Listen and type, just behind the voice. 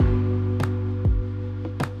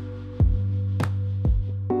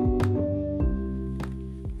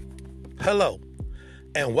Hello,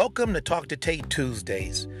 and welcome to Talk to Tate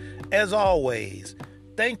Tuesdays. As always,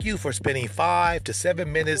 thank you for spending 5 to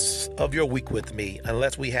 7 minutes of your week with me,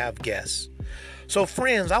 unless we have guests. So,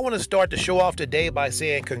 friends, I want to start the show off today by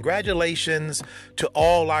saying congratulations to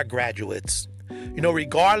all our graduates.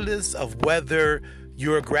 Regardless of whether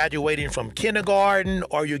you're graduating from kindergarten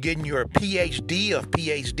or you're getting your PhD of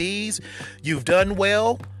PhDs, you've done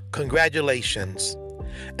well. Congratulations.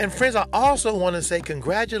 And friends, I also want to say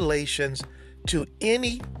congratulations to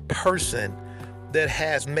any person that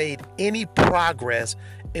has made any progress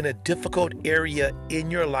in a difficult area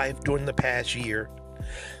in your life during the past year.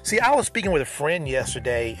 See, I was speaking with a friend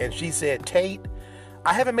yesterday and she said, Tate,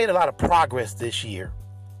 I haven't made a lot of progress this year,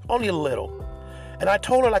 only a little. And I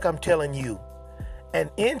told her, like I'm telling you,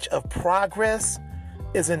 an inch of progress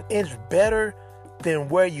is an inch better than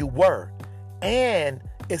where you were, and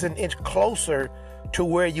it's an inch closer to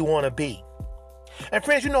where you want to be. And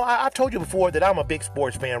friends, I've told you before that I'm a big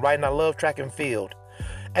sports fan, right? And I love track and field.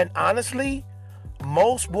 And honestly,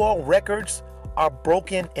 most world records are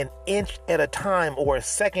broken an inch at a time or a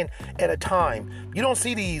second at a time. You don't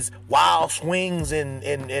see these wild swings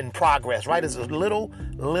in progress, right? It's a little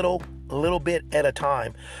bit at a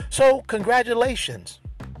time. So congratulations.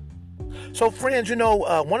 So friends,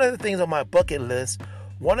 one of the things on my bucket list,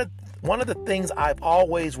 one of the things I've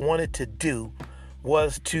always wanted to do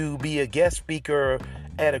was to be a guest speaker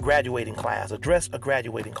at a graduating class, address a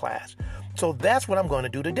graduating class. So that's what I'm going to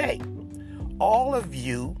do today. All of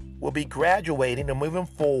you will be graduating and moving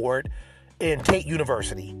forward in Tate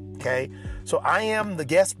University, okay? So I am the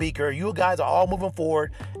guest speaker. You guys are all moving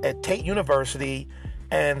forward at Tate University.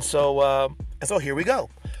 And so here we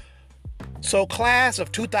go. So class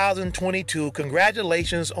of 2022,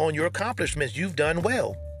 congratulations on your accomplishments. You've done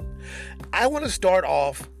well. I want to start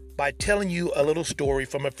off by telling you a little story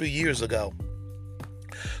from a few years ago.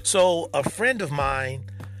 So a friend of mine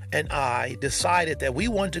and I decided that we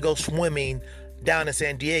wanted to go swimming down in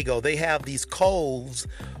San Diego. They have these coves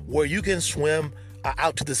where you can swim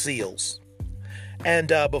out to the seals. And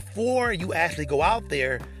before you actually go out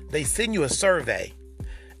there, they send you a survey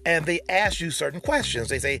and they ask you certain questions.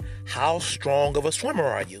 They say, how strong of a swimmer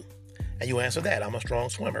are you? And you answer that, I'm a strong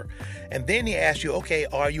swimmer. And then they ask you, okay,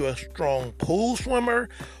 are you a strong pool swimmer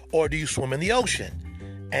or do you swim in the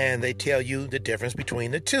ocean? And they tell you the difference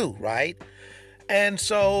between the two, right? And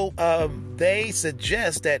so they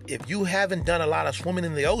suggest that if you haven't done a lot of swimming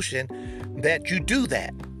in the ocean, that you do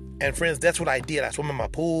that. And friends, that's what I did. I swam in my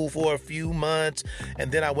pool for a few months,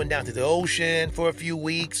 and then I went down to the ocean for a few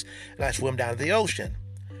weeks, and I swam down to the ocean.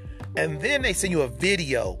 And then they send you a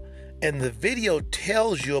video, and the video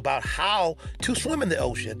tells you about how to swim in the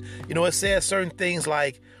ocean. It says certain things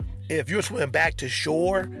like, if you're swimming back to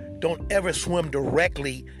shore, don't ever swim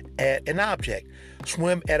directly at an object.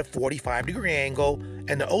 Swim at a 45-degree angle,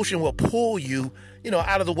 and the ocean will pull you,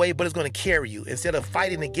 out of the way, but it's going to carry you. Instead of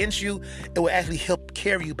fighting against you, it will actually help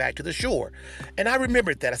carry you back to the shore. And I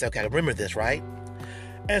remembered that. I said, okay, I remember this, right?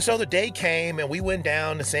 And so the day came, and we went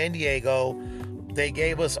down to San Diego. They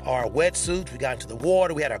gave us our wetsuits. We got into the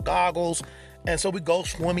water. We had our goggles. And so we go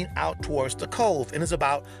swimming out towards the cove. And it's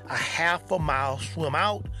about a half a mile swim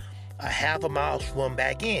out, a half a mile swim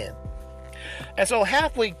back in. And so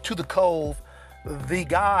halfway to the cove, the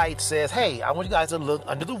guide says, hey, I want you guys to look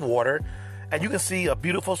under the water and you can see a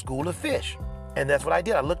beautiful school of fish. And that's what I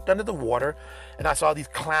did. I looked under the water and I saw these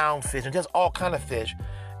clownfish and just all kind of fish.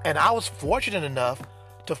 And I was fortunate enough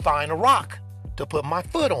to find a rock to put my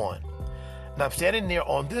foot on. And I'm standing there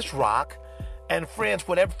on this rock, and friends,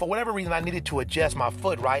 for whatever reason, I needed to adjust my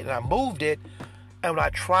foot, right? And I moved it, and when I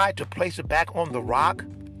tried to place it back on the rock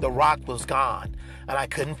was gone, and I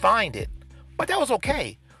couldn't find it. But that was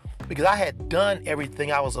okay, because I had done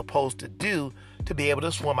everything I was supposed to do to be able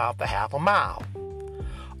to swim out the half a mile.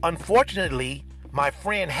 Unfortunately, my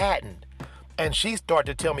friend hadn't, and she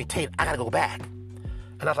started to tell me, Tate, I gotta go back.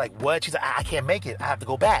 And I was like, what? She said, I can't make it. I have to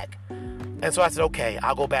go back. And so I said, okay,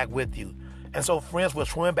 I'll go back with you. And so friends, we're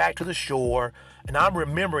swimming back to the shore, and I'm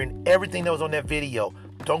remembering everything that was on that video.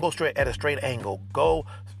 Don't go straight at a straight angle. Go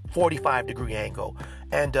 45-degree angle.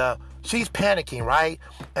 And she's panicking, right?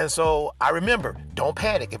 And so I remember, don't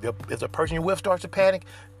panic. If the person you're with starts to panic,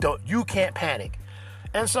 you can't panic.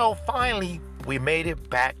 And so finally, we made it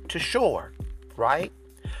back to shore, right?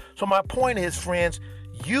 So my point is, friends,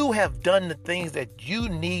 you have done the things that you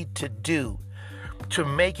need to do to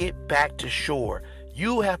make it back to shore.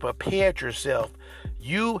 You have prepared yourself.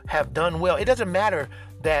 You have done well. It doesn't matter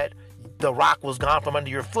that the rock was gone from under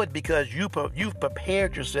your foot because you've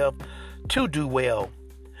prepared yourself to do well.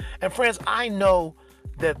 And friends, I know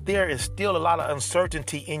that there is still a lot of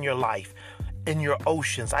uncertainty in your life. in your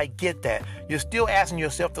oceans. I get that. You're still asking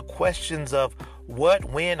yourself the questions of what,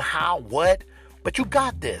 when, how, what, but you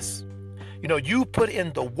got this. You put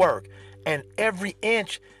in the work, and every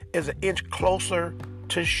inch is an inch closer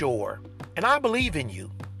to shore. And I believe in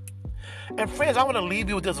you. And friends, I want to leave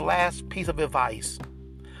you with this last piece of advice.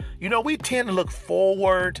 We tend to look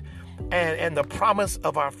forward, and the promise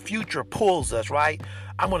of our future pulls us, right?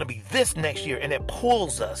 I'm going to be this next year, and it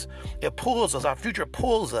pulls us. It pulls us. Our future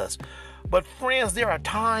pulls us. But friends, there are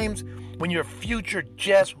times when your future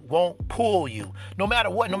just won't pull you. No matter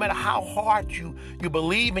what, no matter how hard you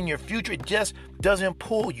believe in your future, it just doesn't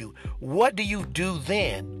pull you. What do you do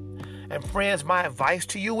then? And friends, my advice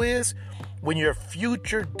to you is, when your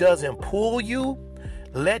future doesn't pull you,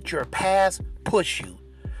 let your past push you.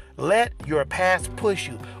 Let your past push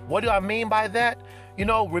you. What do I mean by that?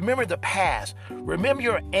 Remember the past. Remember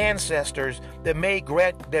your ancestors that made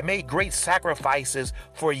great sacrifices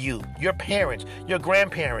for you, your parents, your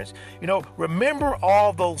grandparents. Remember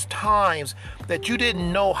all those times that you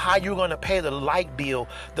didn't know how you were going to pay the light bill,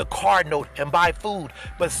 the car note, and buy food,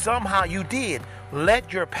 but somehow you did.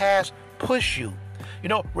 Let your past push you.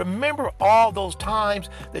 Remember all those times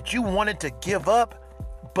that you wanted to give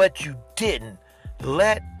up, but you didn't.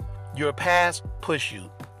 Let your past push you.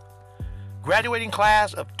 Graduating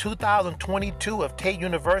class of 2022 of Tate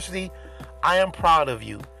University, I am proud of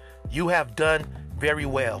you. You have done very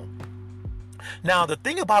well. Now, the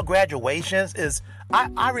thing about graduations is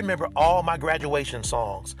I remember all my graduation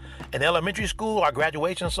songs. In elementary school, our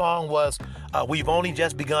graduation song was We've Only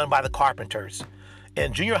Just Begun by the Carpenters.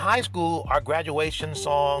 In junior high school, our graduation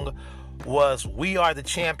song was We Are the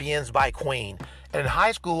Champions by Queen. And in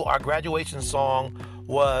high school, our graduation song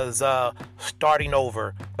was Starting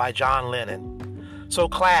Over by John Lennon. So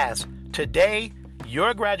class, today,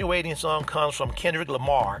 your graduating song comes from Kendrick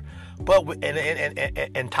Lamar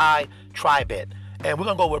and Ty Tribbett. And we're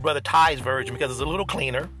going to go with Brother Ty's version because it's a little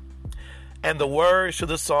cleaner. And the words to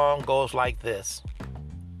the song goes like this.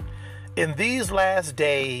 In these last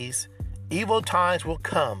days, evil times will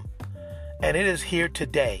come, and it is here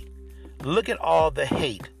today. Look at all the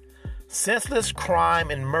hate, senseless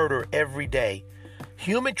crime and murder every day.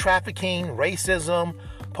 Human trafficking, racism,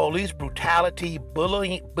 police brutality,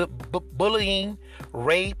 bullying,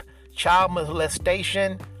 rape, child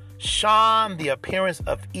molestation. Shun the appearance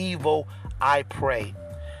of evil, I pray.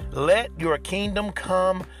 Let your kingdom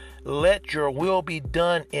come. Let your will be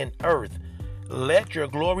done in earth. Let your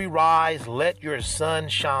glory rise. Let your sun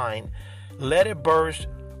shine. Let it burst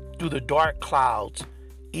through the dark clouds,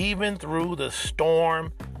 even through the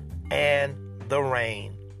storm and the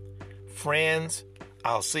rain. Friends,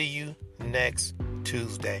 I'll see you next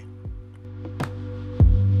Tuesday.